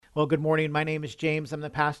Well, good morning. My name is James. I'm the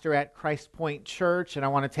pastor at Christ Point Church, and I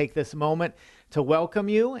want to take this moment to welcome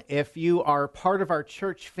you. If you are part of our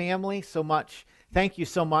church family, thank you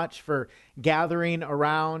so much for gathering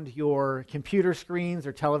around your computer screens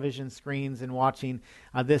or television screens and watching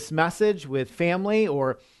this message with family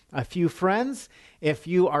or a few friends. If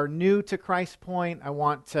you are new to Christ Point, I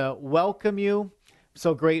want to welcome you. I'm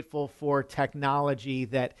so grateful for technology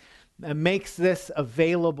that makes this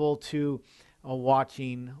available to a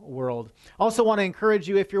watching world. Also want to encourage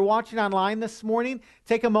you, if you're watching online this morning,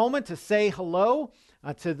 take a moment to say hello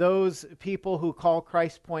to those people who call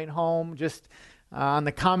Christ Point home. Just on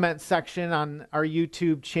the comment section on our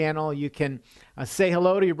YouTube channel, you can say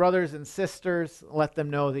hello to your brothers and sisters, let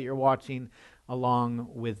them know that you're watching along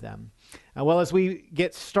with them. Well, as we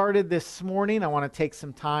get started this morning, I want to take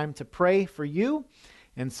some time to pray for you,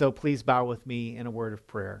 and so please bow with me in a word of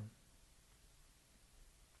prayer.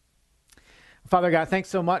 Father God, thanks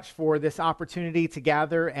so much for this opportunity to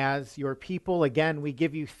gather as your people. Again, we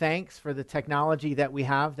give you thanks for the technology that we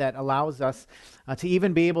have that allows us to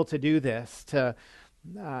even be able to do this, to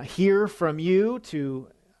hear from you, to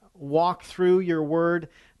walk through your word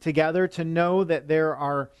together, to know that there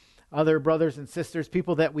are other brothers and sisters,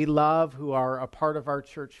 people that we love who are a part of our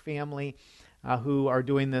church family, who are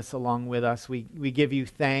doing this along with us. We give you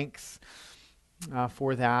thanks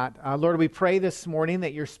for that. Lord, we pray this morning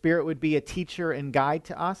that your Spirit would be a teacher and guide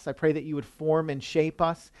to us. I pray that you would form and shape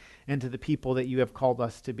us into the people that you have called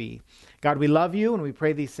us to be. God, we love you, and we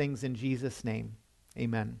pray these things in Jesus' name.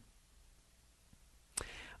 Amen.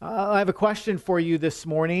 I have a question for you this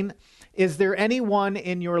morning. Is there anyone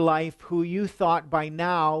in your life who you thought by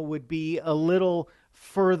now would be a little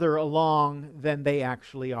further along than they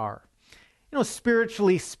actually are?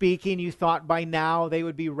 Spiritually speaking, you thought by now they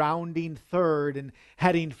would be rounding third and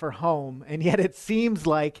heading for home, and yet it seems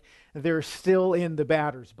like they're still in the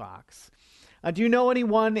batter's box. Do you know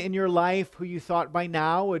anyone in your life who you thought by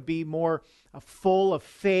now would be more full of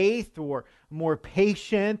faith or more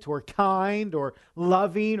patient or kind or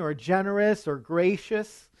loving or generous or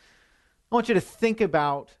gracious? I want you to think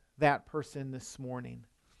about that person this morning.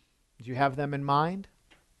 Do you have them in mind?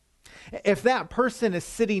 If that person is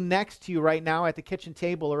sitting next to you right now at the kitchen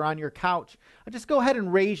table or on your couch, just go ahead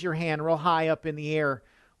and raise your hand real high up in the air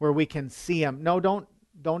where we can see them. No, don't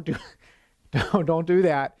do don't do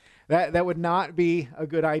that. That would not be a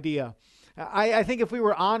good idea. I think if we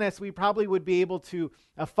were honest, we probably would be able to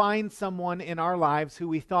find someone in our lives who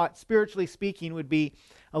we thought, spiritually speaking, would be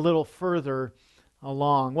a little further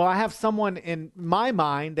along. Well, I have someone in my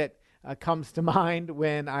mind that comes to mind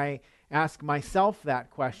when I ask myself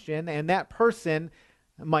that question, and that person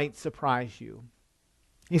might surprise you.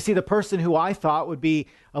 You see, the person who I thought would be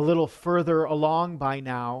a little further along by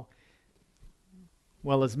now,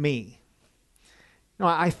 well, is me.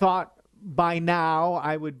 I thought by now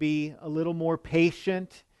I would be a little more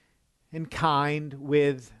patient and kind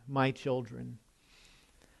with my children.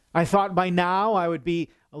 I thought by now I would be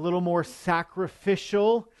a little more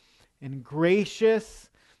sacrificial and gracious,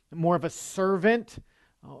 more of a servant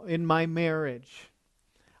in my marriage.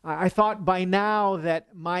 I thought by now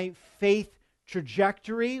that my faith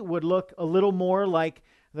trajectory would look a little more like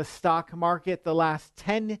the stock market the last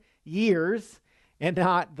 10 years and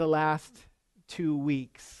not the last 2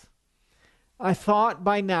 weeks. I thought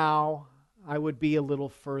by now I would be a little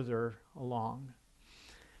further along.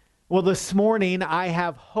 Well, this morning I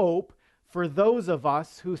have hope for those of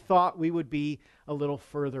us who thought we would be a little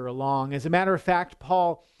further along. As a matter of fact,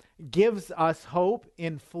 Paul gives us hope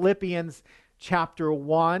in Philippians chapter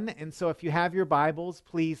 1. And so if you have your Bibles,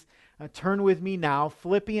 please turn with me now.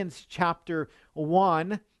 Philippians chapter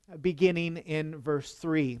 1, beginning in verse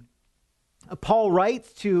 3. Paul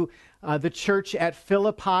writes to the church at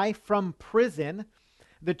Philippi from prison.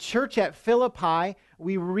 The church at Philippi,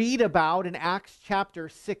 we read about in Acts chapter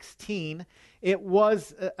 16. It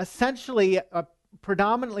was essentially a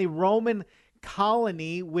predominantly Roman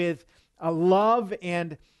colony with a love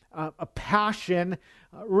and a passion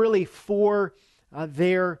really for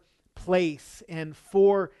their place and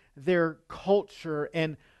for their culture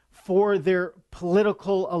and for their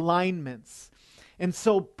political alignments. And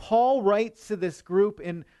so Paul writes to this group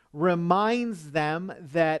and reminds them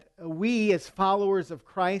that we as followers of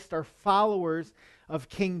Christ are followers of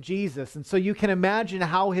King Jesus. And so you can imagine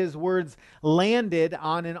how his words landed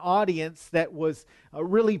on an audience that was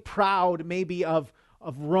really proud maybe of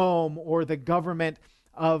Rome or the government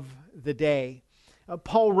of the day.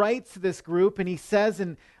 Paul writes to this group and he says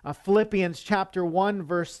in Philippians chapter 1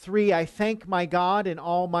 verse 3, I thank my God in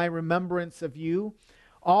all my remembrance of you,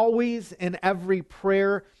 always in every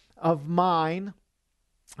prayer of mine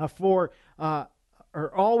for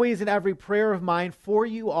or always in every prayer of mine for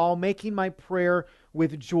you all, making my prayer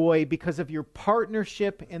with joy because of your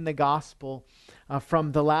partnership in the gospel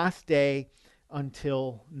from the last day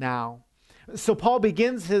until now. So Paul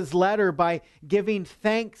begins his letter by giving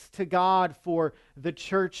thanks to God for the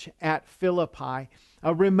church at Philippi,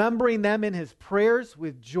 remembering them in his prayers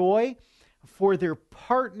with joy for their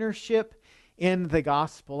partnership in the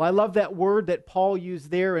gospel. I love that word that Paul used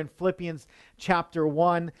there in Philippians chapter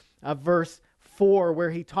 1, verse 4, where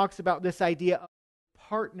he talks about this idea of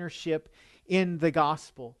partnership in the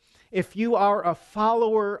gospel. If you are a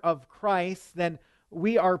follower of Christ, then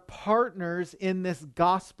we are partners in this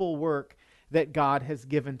gospel work that God has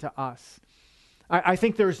given to us. I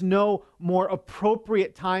think there's no more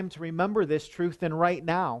appropriate time to remember this truth than right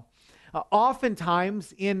now.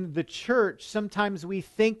 Oftentimes in the church, sometimes we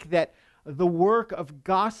think that the work of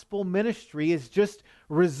gospel ministry is just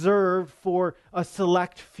reserved for a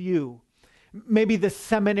select few. Maybe the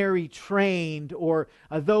seminary trained or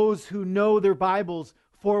those who know their Bibles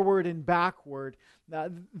forward and backward.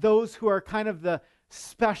 Those who are kind of the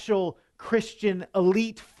special Christian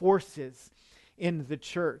elite forces in the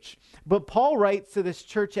church. But Paul writes to this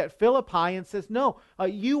church at Philippi and says, no,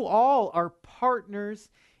 you all are partners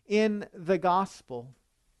in the gospel.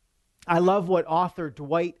 I love what author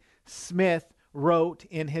Dwight Smith wrote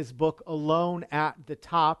in his book, Alone at the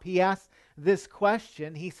Top. He asks this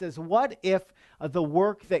question. He says, what if the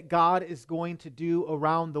work that God is going to do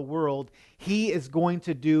around the world, he is going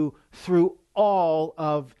to do through all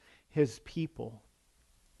of his people?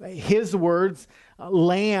 His words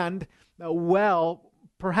land well,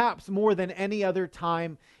 perhaps more than any other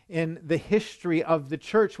time in the history of the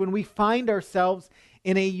church, when we find ourselves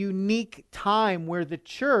in a unique time where the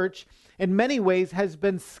church, in many ways, has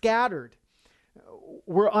been scattered.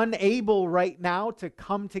 We're unable right now to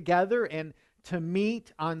come together and to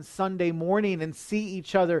meet on Sunday morning and see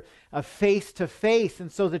each other face to face.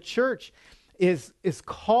 And so the church is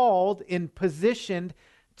called and positioned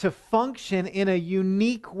to function in a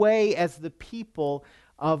unique way as the people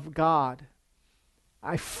of God.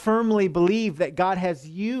 I firmly believe that God has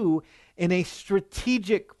you in a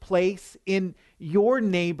strategic place in your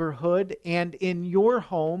neighborhood and in your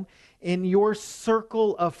home, in your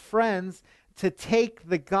circle of friends, to take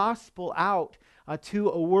the gospel out to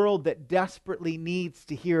a world that desperately needs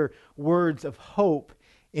to hear words of hope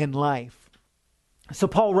in life. So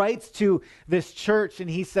Paul writes to this church and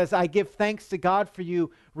he says, I give thanks to God for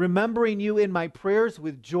you, remembering you in my prayers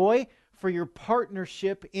with joy for your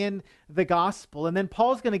partnership in the gospel. And then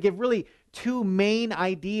Paul's going to give really two main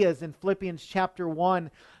ideas in Philippians chapter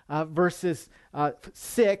 1, verses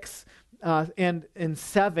 6 and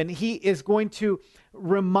 7. He is going to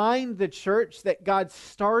remind the church that God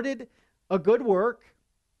started a good work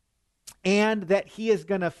and that he is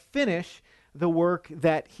going to finish the work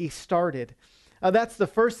that he started. That's the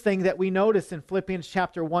first thing that we notice in Philippians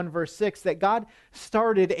chapter 1, verse 6, that God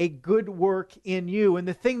started a good work in you. And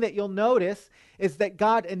the thing that you'll notice is that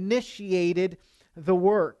God initiated the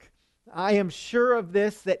work. I am sure of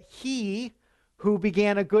this, that he who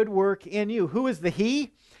began a good work in you. Who is the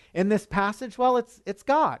he in this passage? Well, it's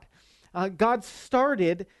God. God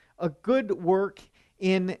started a good work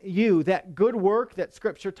in you. That good work that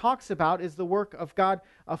Scripture talks about is the work of God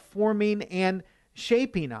forming and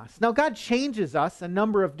shaping us. Now, God changes us a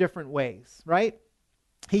number of different ways, right?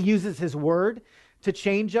 He uses his word to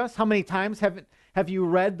change us. How many times have you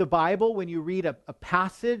read the Bible when you read a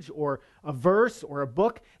passage or a verse or a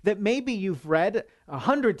book that maybe you've read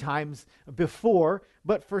 100 times before,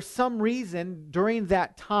 but for some reason during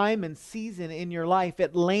that time and season in your life,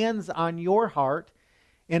 it lands on your heart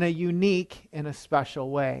in a unique and a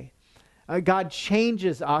special way? God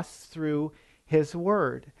changes us through his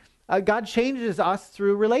word. God changes us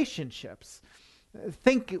through relationships.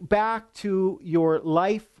 Think back to your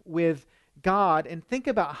life with God and think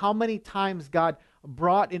about how many times God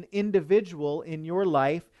brought an individual in your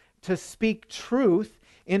life to speak truth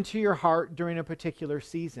into your heart during a particular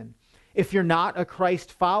season. If you're not a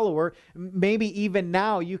Christ follower, maybe even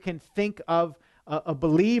now you can think of a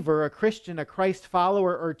believer, a Christian, a Christ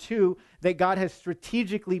follower or two that God has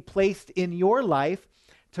strategically placed in your life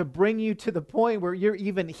to bring you to the point where you're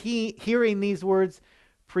even hearing these words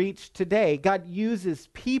preached today. God uses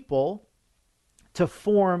people to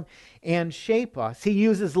form and shape us. He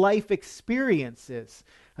uses life experiences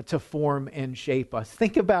to form and shape us.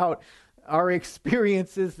 Think about our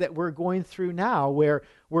experiences that we're going through now, where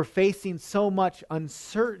we're facing so much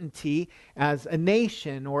uncertainty as a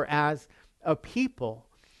nation or as a people.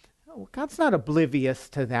 God's not oblivious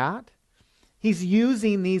to that. He's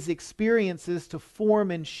using these experiences to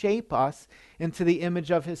form and shape us into the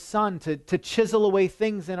image of his Son, to chisel away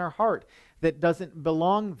things in our heart that doesn't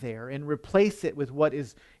belong there and replace it with what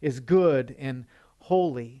is good and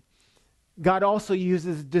holy. God also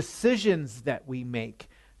uses decisions that we make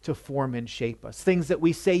to form and shape us. Things that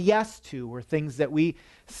we say yes to or things that we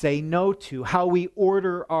say no to. How we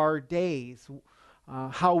order our days.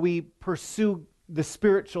 How we pursue the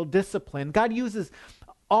spiritual discipline. God uses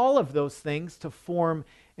all of those things to form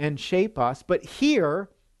and shape us. But here,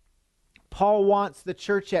 Paul wants the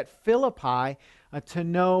church at Philippi to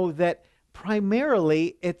know that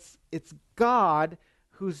primarily it's God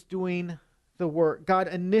who's doing the work. God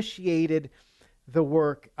initiated the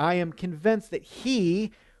work. I am convinced that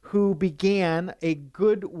he who began a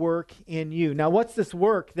good work in you. Now, what's this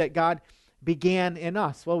work that God began in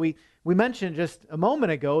us? Well, we mentioned just a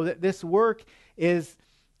moment ago that this work is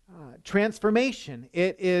transformation.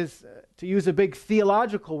 It is, to use a big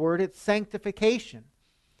theological word, it's sanctification.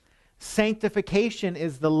 Sanctification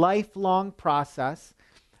is the lifelong process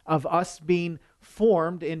of us being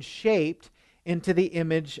formed and shaped into the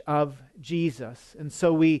image of Jesus. And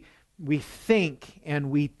so we think and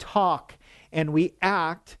we talk and we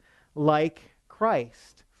act like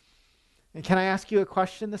Christ. And can I ask you a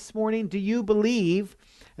question this morning? Do you believe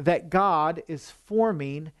that God is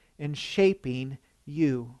forming and shaping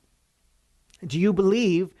you? Do you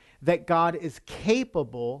believe that God is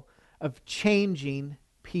capable of changing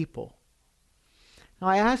people? Now,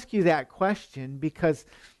 I ask you that question because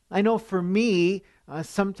I know for me,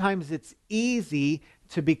 sometimes it's easy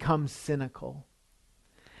to become cynical.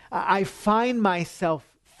 I find myself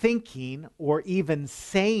thinking or even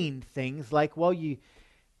saying things like, well, you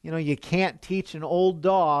can't teach an old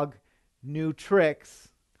dog new tricks.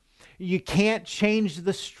 You can't change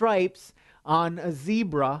the stripes on a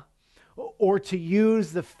zebra, or to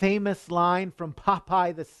use the famous line from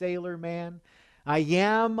Popeye the Sailor Man, I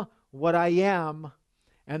am what I am,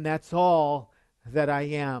 and that's all that I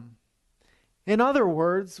am. In other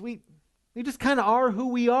words, we just kind of are who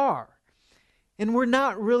we are, and we're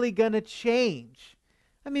not really going to change.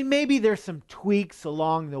 I mean, maybe there's some tweaks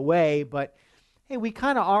along the way, but hey, we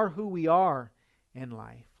kind of are who we are in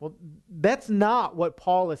life. Well, that's not what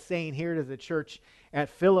Paul is saying here to the church at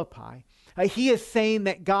Philippi. He is saying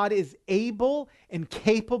that God is able and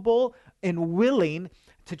capable and willing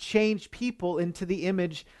to change people into the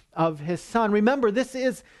image of his Son. Remember, this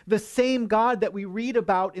is the same God that we read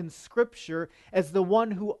about in Scripture as the one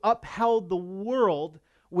who upheld the world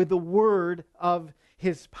with the word of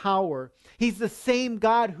his power. He's the same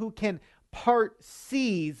God who can part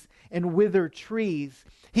seas and wither trees.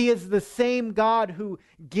 He is the same God who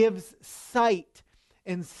gives sight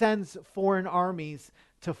and sends foreign armies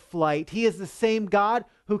to flight. He is the same God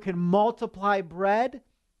who can multiply bread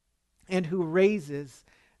and who raises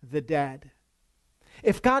the dead.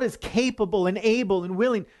 If God is capable and able and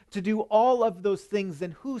willing to do all of those things,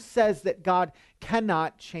 then who says that God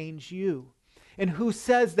cannot change you? And who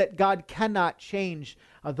says that God cannot change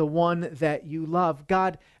the one that you love?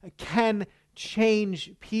 God can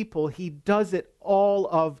change people. He does it all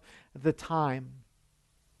of the time.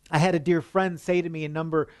 I had a dear friend say to me a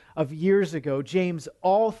number of years ago, James,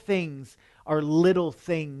 all things are little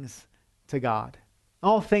things to God.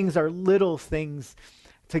 All things are little things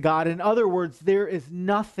to God. In other words, there is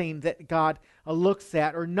nothing that God looks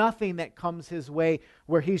at or nothing that comes his way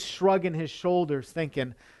where he's shrugging his shoulders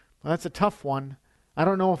thinking, well, that's a tough one. I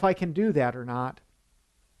don't know if I can do that or not.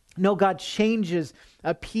 No, God changes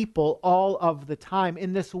people all of the time.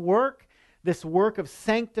 In this work of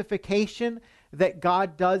sanctification that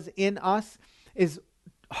God does in us is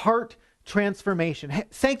heart transformation.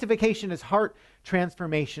 Sanctification is heart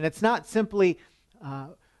transformation. It's not simply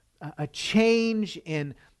a change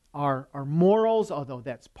in our morals, although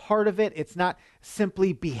that's part of it. It's not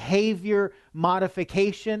simply behavior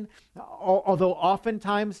modification, although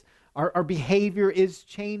oftentimes our behavior is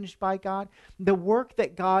changed by God. The work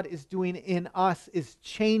that God is doing in us is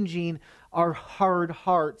changing our hard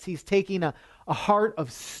hearts. He's taking a heart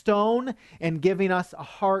of stone and giving us a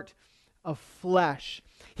heart of flesh.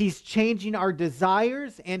 He's changing our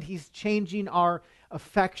desires and he's changing our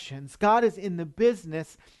affections. God is in the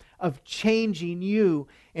business of changing you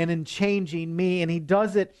and in changing me, and he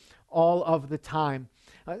does it all of the time.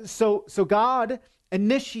 So God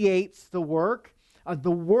initiates the work.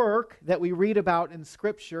 The work that we read about in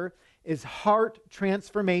Scripture is heart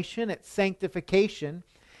transformation, it's sanctification.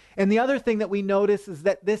 And the other thing that we notice is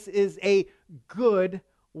that this is a good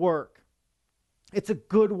work. It's a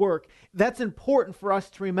good work. That's important for us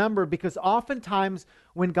to remember because oftentimes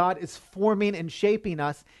when God is forming and shaping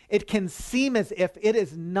us, it can seem as if it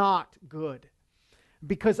is not good.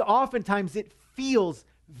 because oftentimes it feels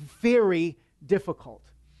very difficult.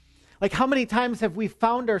 Like, how many times have we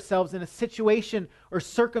found ourselves in a situation or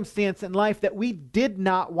circumstance in life that we did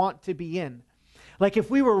not want to be in? Like, if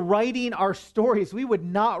we were writing our stories, we would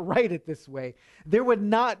not write it this way. There would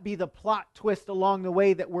not be the plot twist along the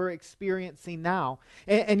way that we're experiencing now.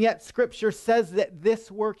 And yet Scripture says that this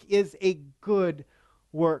work is a good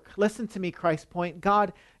work. Listen to me, Christ Point.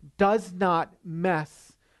 God does not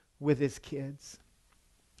mess with his kids.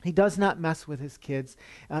 He does not mess with his kids.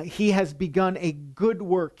 He has begun a good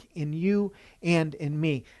work in you and in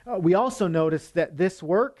me. We also notice that this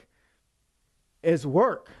work is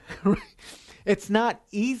work. It's not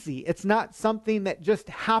easy. It's not something that just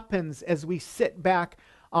happens as we sit back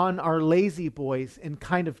on our lazy boys and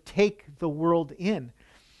kind of take the world in.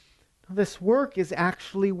 This work is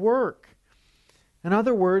actually work. In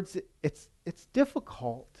other words, it's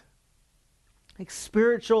difficult. Like,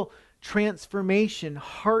 spiritual transformation,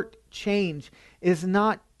 heart change is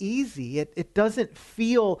not easy. It doesn't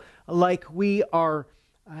feel like we are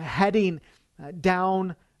heading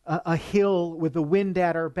down a hill with the wind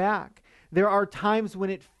at our back. There are times when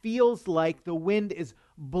it feels like the wind is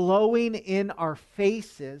blowing in our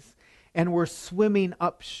faces and we're swimming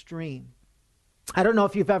upstream. I don't know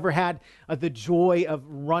if you've ever had the joy of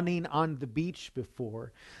running on the beach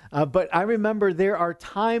before, but I remember there are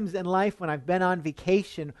times in life when I've been on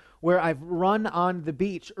vacation where I've run on the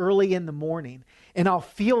beach early in the morning, and I'll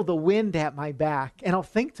feel the wind at my back, and I'll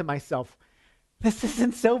think to myself, this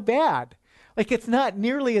isn't so bad. Like, it's not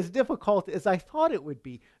nearly as difficult as I thought it would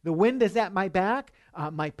be. The wind is at my back.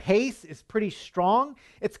 My pace is pretty strong.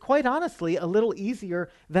 It's quite honestly a little easier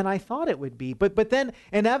than I thought it would be. But then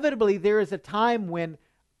inevitably there is a time when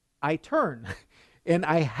I turn and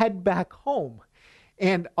I head back home.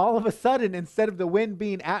 And all of a sudden, instead of the wind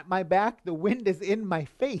being at my back, the wind is in my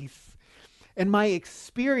face. And my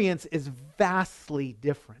experience is vastly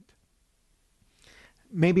different.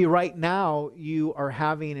 Maybe right now you are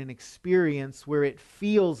having an experience where it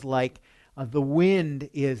feels like the wind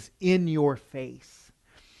is in your face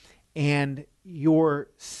and your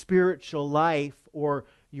spiritual life or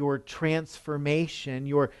your transformation,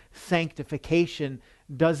 your sanctification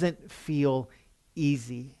doesn't feel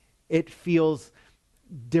easy. It feels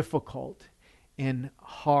difficult and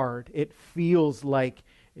hard. It feels like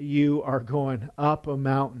you are going up a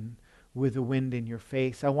mountain with the wind in your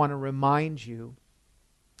face. I want to remind you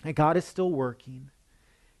that God is still working,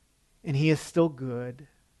 and he is still good.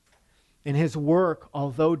 And his work,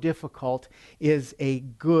 although difficult, is a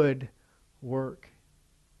good work.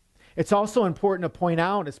 It's also important to point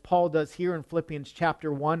out, as Paul does here in Philippians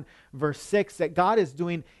chapter 1, verse 6, that God is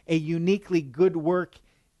doing a uniquely good work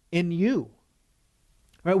in you.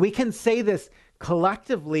 Right? We can say this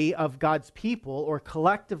collectively of God's people or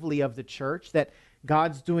collectively of the church, that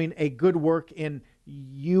God's doing a good work in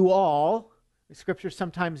you all. Scripture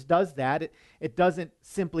sometimes does that. It doesn't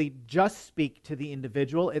simply just speak to the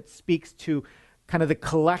individual. It speaks to kind of the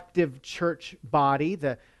collective church body,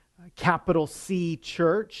 the capital C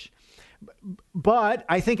church. But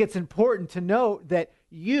I think it's important to note that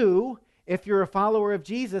you, if you're a follower of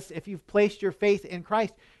Jesus, if you've placed your faith in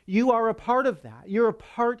Christ, you are a part of that. You're a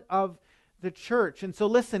part of the church. And so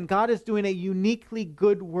listen, God is doing a uniquely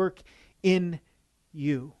good work in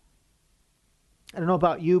you. I don't know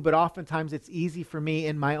about you, but oftentimes it's easy for me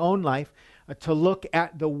in my own life to look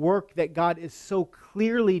at the work that God is so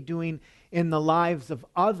clearly doing in the lives of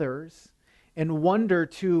others and wonder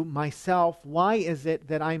to myself, why is it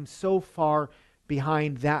that I'm so far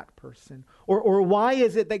behind that person? Or why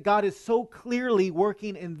is it that God is so clearly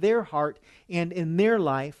working in their heart and in their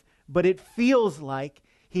life, but it feels like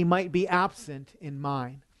he might be absent in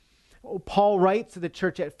mine? Paul writes to the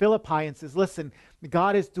church at Philippi and says, listen,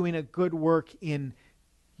 God is doing a good work in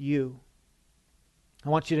you. I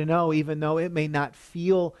want you to know, even though it may not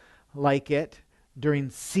feel like it during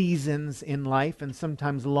seasons in life and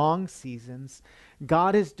sometimes long seasons,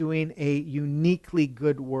 God is doing a uniquely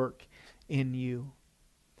good work in you.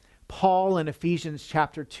 Paul in Ephesians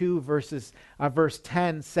chapter 2, verse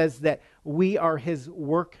 10 says that we are his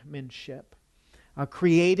workmanship.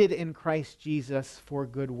 Created in Christ Jesus for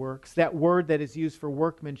good works. That word that is used for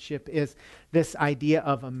workmanship is this idea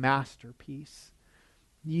of a masterpiece.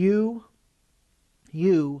 You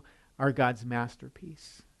are God's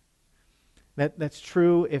masterpiece. That's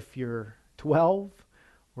true if you're 12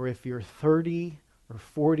 or if you're 30 or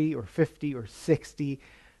 40 or 50 or 60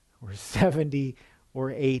 or 70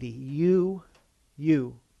 or 80.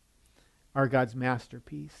 You are God's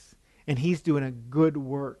masterpiece. And he's doing a good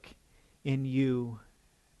work in you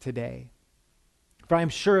today. For I am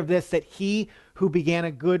sure of this, that he who began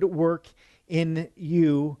a good work in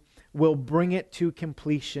you will bring it to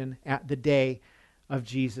completion at the day of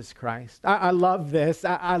Jesus Christ. I love this.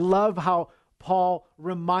 I love how Paul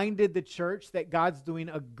reminded the church that God's doing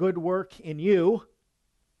a good work in you.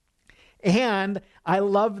 And I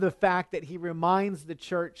love the fact that he reminds the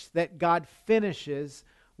church that God finishes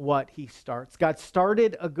what he starts. God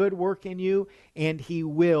started a good work in you, and he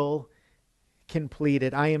will complete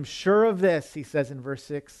it. I am sure of this, he says in verse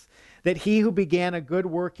 6, that he who began a good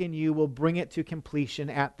work in you will bring it to completion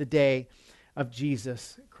at the day of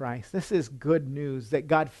Jesus Christ. This is good news, that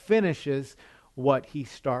God finishes what he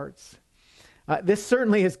starts. This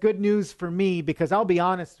certainly is good news for me, because I'll be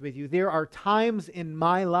honest with you, there are times in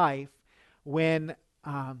my life when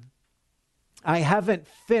I haven't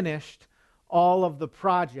finished all of the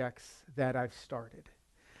projects that I've started.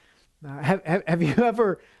 Have you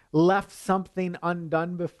ever left something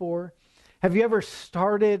undone before? Have you ever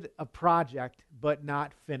started a project but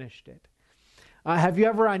not finished it? Have you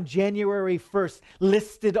ever on January 1st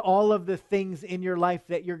listed all of the things in your life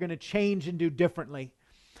that you're going to change and do differently,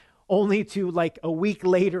 only to like a week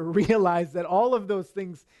later realize that all of those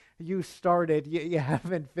things you started, you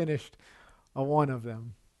haven't finished one of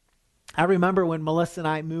them? I remember when Melissa and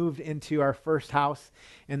I moved into our first house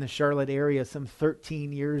in the Charlotte area some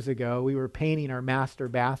 13 years ago, we were painting our master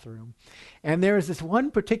bathroom. And there was this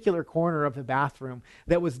one particular corner of the bathroom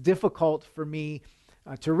that was difficult for me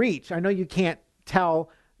to reach. I know you can't tell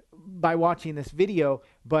by watching this video,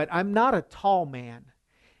 but I'm not a tall man.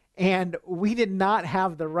 And we did not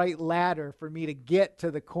have the right ladder for me to get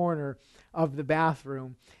to the corner of the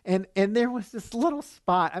bathroom. And there was this little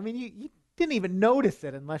spot. I mean, you didn't even notice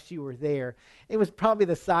it unless you were there. It was probably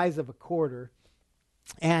the size of a quarter.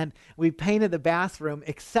 And we painted the bathroom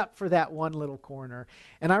except for that one little corner.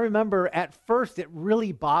 And I remember at first it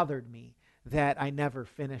really bothered me that I never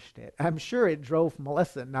finished it. I'm sure it drove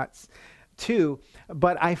Melissa nuts too,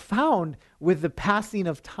 but I found with the passing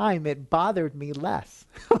of time it bothered me less.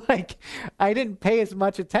 Like I didn't pay as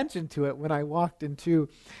much attention to it when I walked into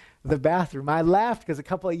the bathroom. I laughed because a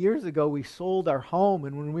couple of years ago we sold our home,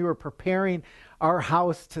 and when we were preparing our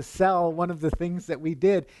house to sell, one of the things that we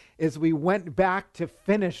did is we went back to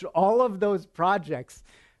finish all of those projects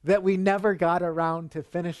that we never got around to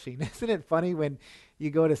finishing. Isn't it funny when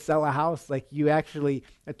you go to sell a house, like you actually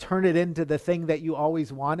turn it into the thing that you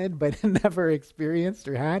always wanted but never experienced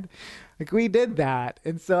or had? Like we did that.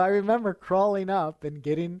 And so I remember crawling up and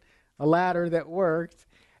getting a ladder that worked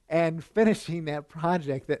and finishing that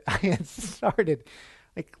project that I had started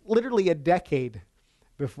like literally a decade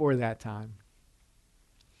before that time.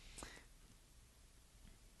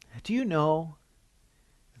 Do you know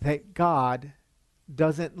that God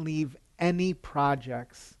doesn't leave any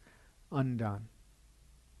projects undone?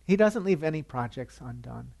 He doesn't leave any projects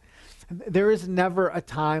undone. There is never a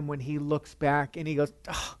time when he looks back and he goes,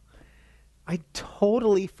 oh, I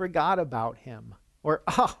totally forgot about him. Or,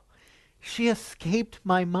 oh, she escaped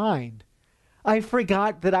my mind. I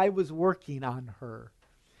forgot that I was working on her.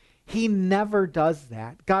 He never does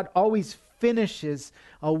that. God always finishes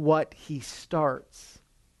what he starts.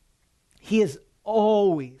 He is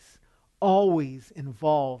always, always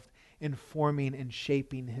involved in forming and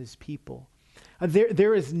shaping his people.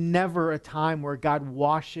 There is never a time where God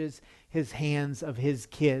washes his hands of his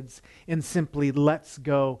kids and simply lets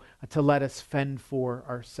go to let us fend for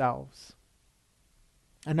ourselves.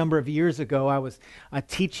 A number of years ago, I was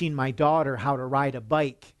teaching my daughter how to ride a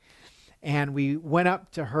bike, and we went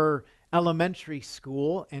up to her elementary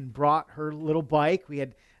school and brought her little bike. We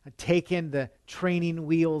had taken the training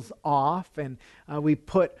wheels off, and we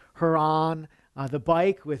put her on the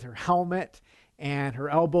bike with her helmet and her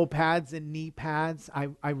elbow pads and knee pads.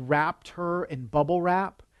 I wrapped her in bubble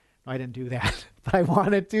wrap. No, I didn't do that, but I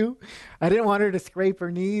wanted to. I didn't want her to scrape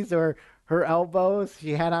her knees or her elbows.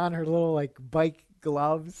 She had on her little like bike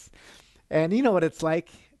gloves. And you know what it's like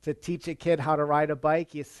to teach a kid how to ride a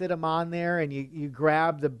bike. You sit them on there and you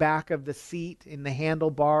grab the back of the seat in the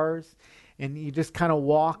handlebars and you just kind of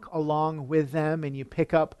walk along with them and you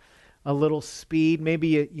pick up a little speed.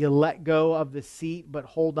 Maybe you let go of the seat but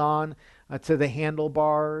hold on to the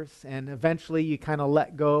handlebars, and eventually you kind of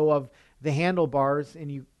let go of the handlebars and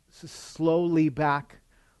you slowly back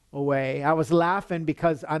away. I was laughing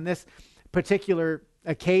because on this particular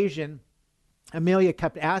occasion, Amelia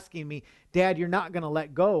kept asking me, Dad, you're not going to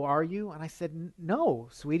let go, are you? And I said, no,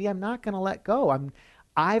 sweetie, I'm not going to let go.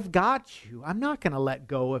 I've got you. I'm not going to let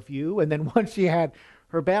go of you. And then once she had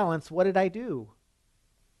her balance, what did I do?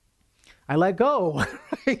 I let go,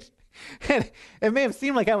 right? And it may have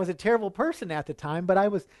seemed like I was a terrible person at the time, but I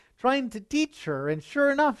was trying to teach her. And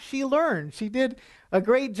sure enough, she learned. She did a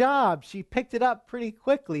great job. She picked it up pretty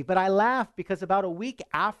quickly. But I laughed because about a week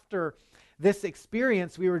after this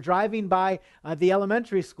experience, we were driving by the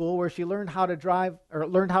elementary school where she learned how to drive or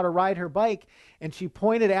learned how to ride her bike. And she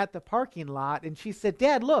pointed at the parking lot and she said,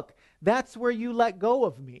 "Dad, look, that's where you let go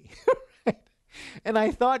of me." And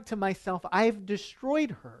I thought to myself, I've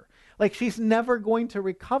destroyed her. Like, she's never going to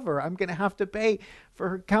recover. I'm going to have to pay for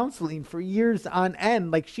her counseling for years on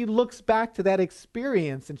end. Like, she looks back to that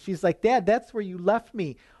experience and she's like, "Dad, that's where you left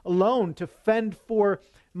me alone to fend for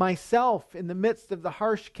myself in the midst of the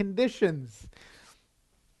harsh conditions."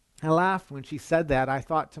 I laughed when she said that. I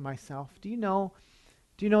thought to myself, do you know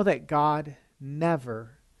that God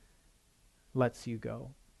never lets you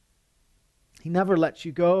go? He never lets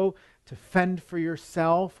you go to fend for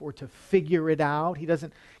yourself or to figure it out. He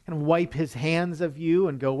doesn't kind of wipe his hands of you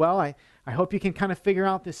and go, "Well, I hope you can kind of figure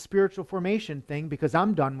out this spiritual formation thing because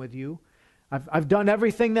I'm done with you. I've done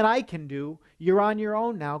everything that I can do. You're on your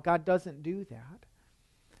own now." God doesn't do that.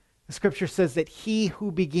 The scripture says that he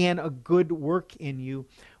who began a good work in you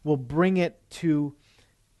will bring it to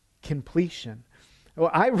completion.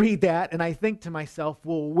 Well, I read that and I think to myself,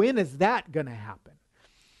 well, when is that going to happen?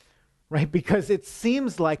 Right? Because it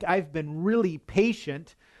seems like I've been really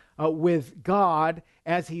patient with God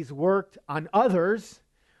as he's worked on others,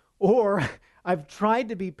 or I've tried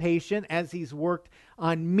to be patient as he's worked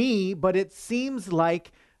on me, but it seems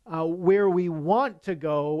like where we want to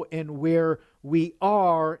go and where we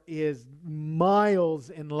are is miles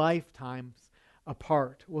and lifetimes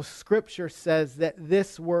apart. Well, Scripture says that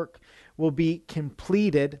this work will be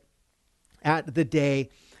completed at the day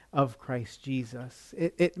of Christ Jesus.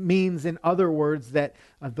 It means, in other words, that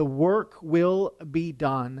the work will be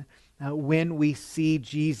done when we see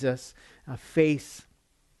Jesus face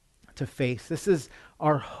to face. This is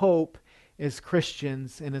our hope as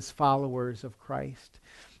Christians and as followers of Christ.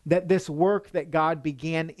 That this work that God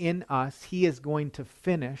began in us, he is going to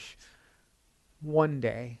finish one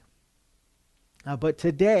day. But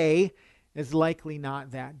today is likely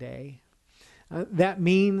not that day. That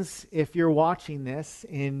means if you're watching this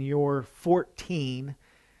and you're 14,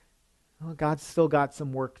 well, God's still got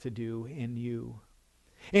some work to do in you.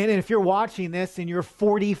 And if you're watching this and you're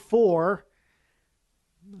 44,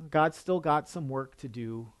 God's still got some work to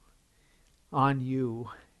do on you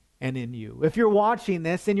and in you. If you're watching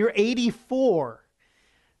this and you're 84,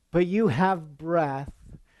 but you have breath,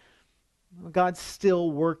 well, God's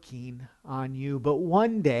still working on you. But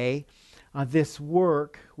one day, this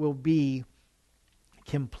work will be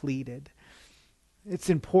completed. It's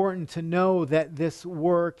important to know that this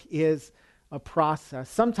work is a process.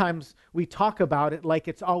 Sometimes we talk about it like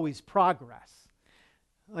it's always progress.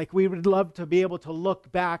 Like we would love to be able to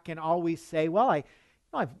look back and always say, well,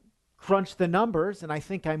 I've crunched the numbers and I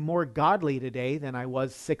think I'm more godly today than I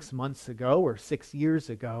was 6 months ago or 6 years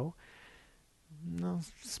ago. No,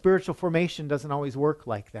 spiritual formation doesn't always work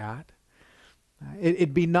like that.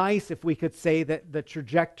 It'd be nice if we could say that the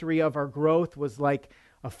trajectory of our growth was like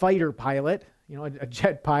a fighter pilot, a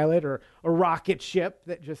jet pilot or a rocket ship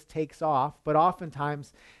that just takes off. But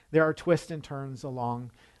oftentimes there are twists and turns along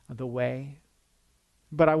the way.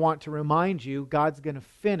 But I want to remind you, God's going to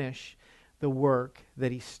finish the work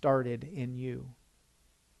that he started in you.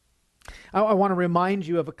 I want to remind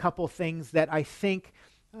you of a couple things that I think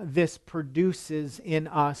this produces in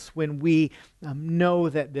us when we know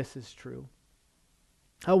that this is true.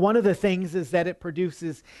 One of the things is that it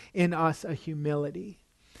produces in us a humility.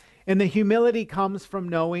 And the humility comes from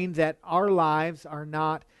knowing that our lives are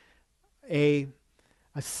not a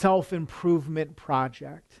self-improvement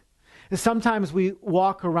project. And sometimes we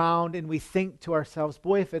walk around and we think to ourselves,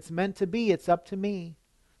 boy, if it's meant to be, it's up to me.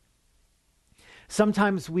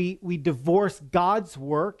 Sometimes we divorce God's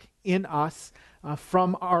work in us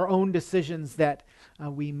from our own decisions that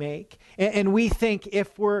we make. And we think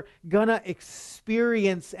if we're going to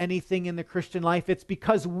experience anything in the Christian life, it's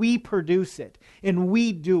because we produce it and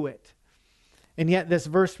we do it. And yet this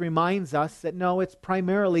verse reminds us that no, it's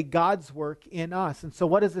primarily God's work in us. And so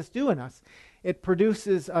what does this do in us? It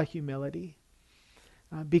produces a humility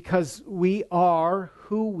because we are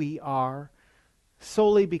who we are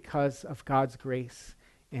solely because of God's grace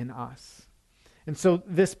in us. And so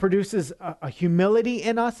this produces a humility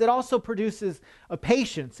in us. It also produces a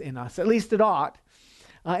patience in us, at least it ought.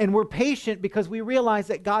 And we're patient because we realize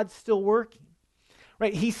that God's still working,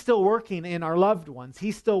 right? He's still working in our loved ones.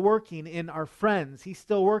 He's still working in our friends. He's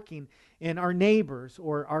still working in our neighbors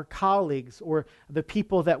or our colleagues or the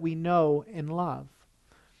people that we know and love.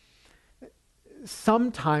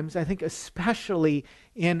 sometimes, I think especially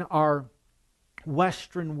in our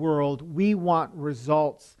Western world, we want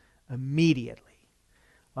results immediately,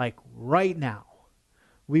 like right now.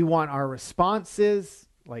 We want our responses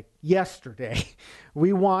like yesterday.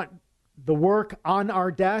 We want the work on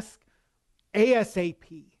our desk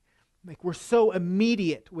ASAP. Like we're so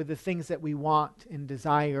immediate with the things that we want and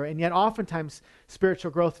desire. And yet oftentimes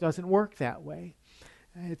spiritual growth doesn't work that way.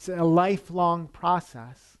 It's a lifelong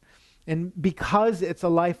process. And because it's a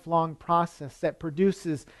lifelong process that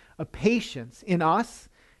produces a patience in us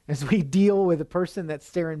as we deal with a person that's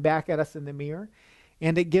staring back at us in the mirror,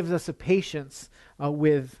 and it gives us a patience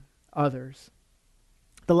with others.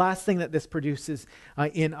 The last thing that this produces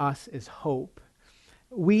in us is hope.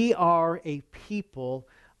 We are a people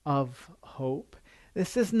of hope.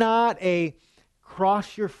 This is not a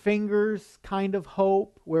cross your fingers kind of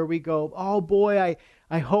hope where we go, oh boy,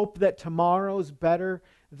 I hope that tomorrow's better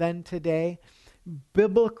than today.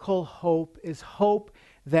 Biblical hope is hope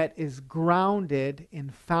that is grounded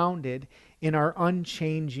and founded in our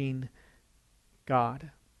unchanging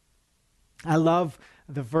God. I love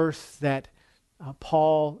the verse that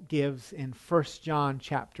Paul gives in 1 John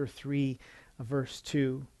chapter 3, verse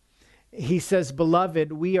 2. He says,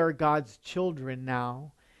 "Beloved, we are God's children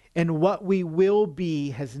now, and what we will be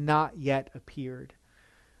has not yet appeared.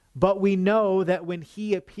 But we know that when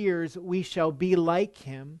he appears, we shall be like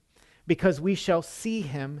him, because we shall see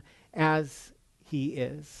him as he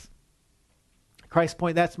is." Christ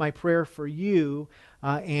Point, that's my prayer for you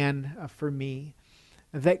and for me,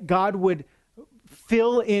 that God would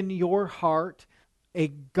fill in your heart a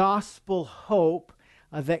gospel hope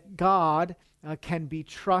that God can be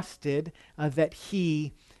trusted, that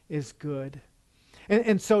he is good.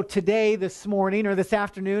 And so today, this morning, or this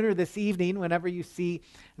afternoon, or this evening, whenever you see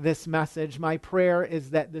this message, my prayer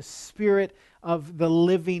is that the Spirit of the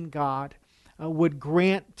living God would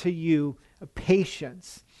grant to you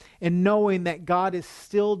patience in knowing that God is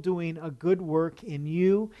still doing a good work in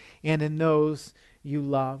you and in those you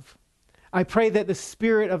love. I pray that the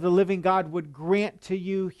Spirit of the living God would grant to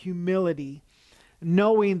you humility,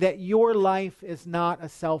 knowing that your life is not a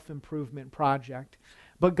self-improvement project,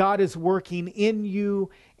 but God is working in you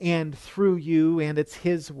and through you, and it's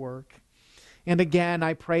his work. And again,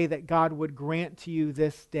 I pray that God would grant to you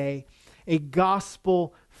this day a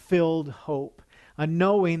gospel-filled hope, a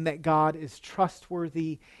knowing that God is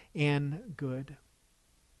trustworthy and good.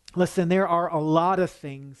 Listen, there are a lot of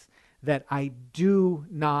things that I do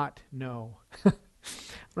not know. I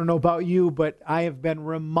don't know about you, but I have been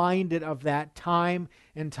reminded of that time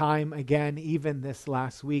and time again, even this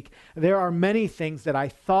last week. There are many things that I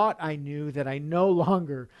thought I knew that I no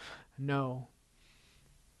longer know.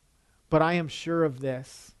 But I am sure of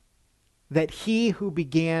this, that he who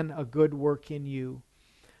began a good work in you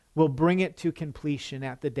will bring it to completion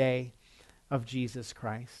at the day of Jesus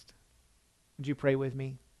Christ. Would you pray with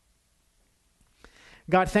me?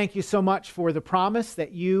 God, thank you so much for the promise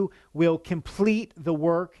that you will complete the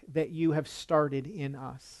work that you have started in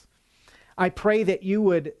us. I pray that you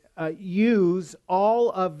would use all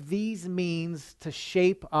of these means to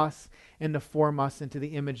shape us and to form us into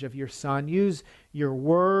the image of your Son. Use your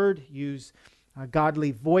word, use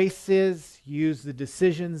godly voices, use the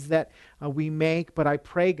decisions that we make. But I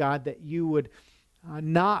pray, God, that you would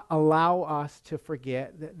not allow us to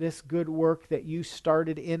forget that this good work that you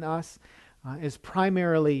started in us is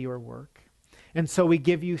primarily your work. And so we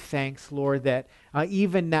give you thanks, Lord, that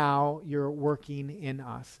even now you're working in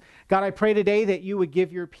us. God, I pray today that you would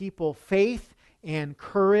give your people faith and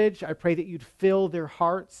courage. I pray that you'd fill their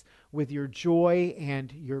hearts with your joy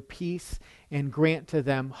and your peace and grant to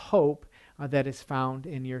them hope that is found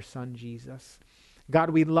in your Son, Jesus. God,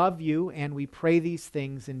 we love you and we pray these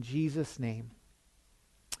things in Jesus' name.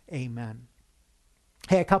 Amen.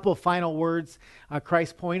 Hey, a couple of final words,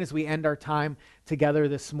 Christ Point, as we end our time together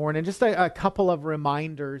this morning. Just a couple of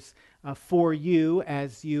reminders for you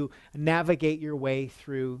as you navigate your way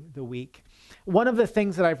through the week. One of the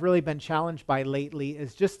things that I've really been challenged by lately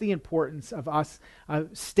is just the importance of us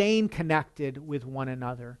staying connected with one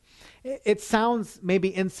another. It sounds maybe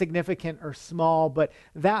insignificant or small, but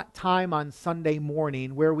that time on Sunday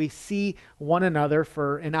morning where we see one another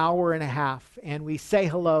for an hour and a half and we say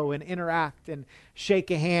hello and interact and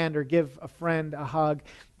shake a hand or give a friend a hug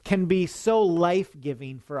can be so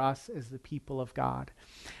life-giving for us as the people of God.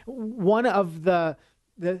 One of the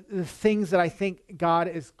things that I think God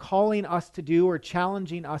is calling us to do or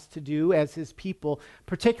challenging us to do as his people,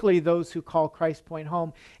 particularly those who call Christ Point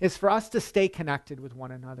home, is for us to stay connected with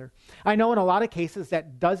one another. I know in a lot of cases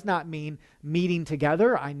that does not mean meeting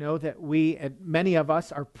together. I know that many of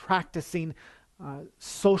us are practicing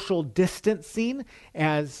social distancing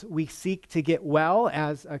as we seek to get well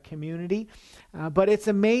as a community. But it's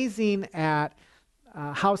amazing at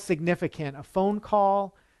how significant a phone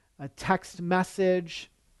call, a text message,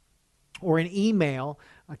 or an email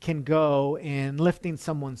can go in lifting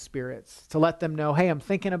someone's spirits, to let them know, hey, I'm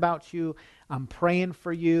thinking about you, I'm praying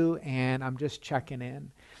for you, and I'm just checking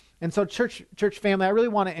in. And so church family, I really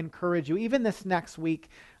want to encourage you, even this next week,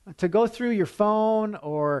 to go through your phone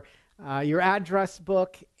or your address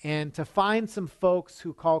book and to find some folks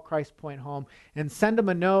who call Christ Point home and send them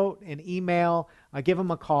a note, an email, give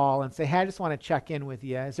them a call and say, hey, I just want to check in with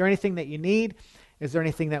you. Is there anything that you need? Is there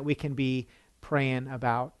anything that we can be praying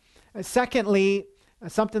about? Secondly,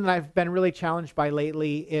 something that I've been really challenged by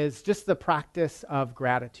lately is just the practice of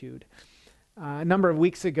gratitude. A number of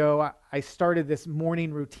weeks ago, I started this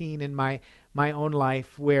morning routine in my own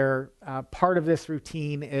life where part of this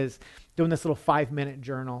routine is doing this little 5-minute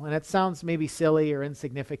journal. And it sounds maybe silly or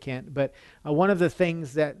insignificant, but one of the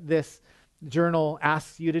things that this journal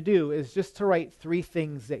asks you to do is just to write 3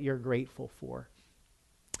 things that you're grateful for.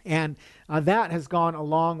 And that has gone a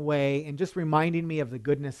long way in just reminding me of the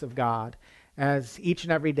goodness of God. As each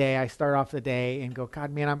and every day I start off the day and go,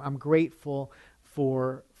 God, man, I'm grateful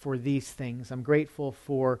for these things. I'm grateful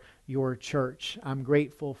for your church. I'm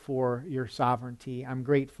grateful for your sovereignty. I'm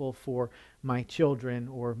grateful for my children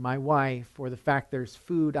or my wife or the fact there's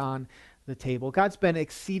food on the table. God's been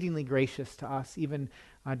exceedingly gracious to us even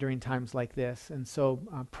during times like this. And so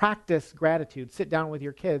practice gratitude. Sit down with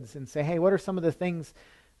your kids and say, hey, what are some of the things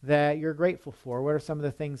that you're grateful for? What are some of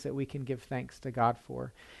the things that we can give thanks to God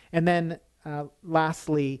for? And then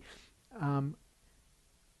lastly,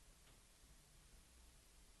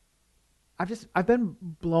 I've been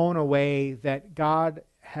blown away that God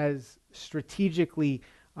has strategically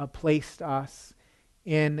placed us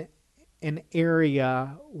in an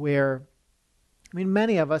area where, I mean,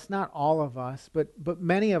 many of us, not all of us, but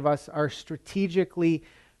many of us are strategically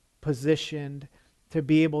positioned to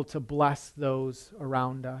be able to bless those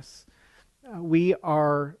around us. We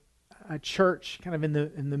are a church kind of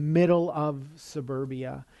in the middle of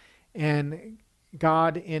suburbia, and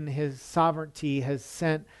God in his sovereignty has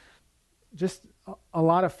sent just a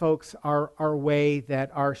lot of folks our way that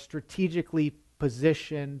are strategically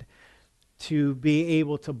positioned to be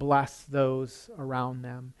able to bless those around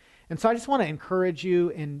them. And so I just want to encourage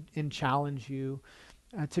you and challenge you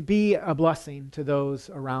to be a blessing to those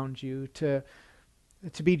around you, to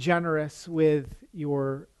be generous with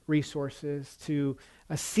your resources, to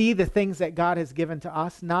see the things that God has given to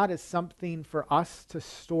us, not as something for us to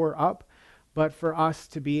store up, but for us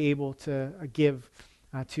to be able to give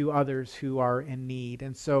to others who are in need.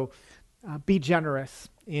 And so be generous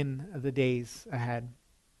in the days ahead.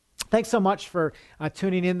 Thanks so much for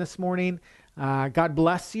tuning in this morning. God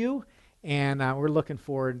bless you, and we're looking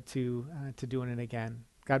forward to doing it again.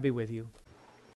 God be with you.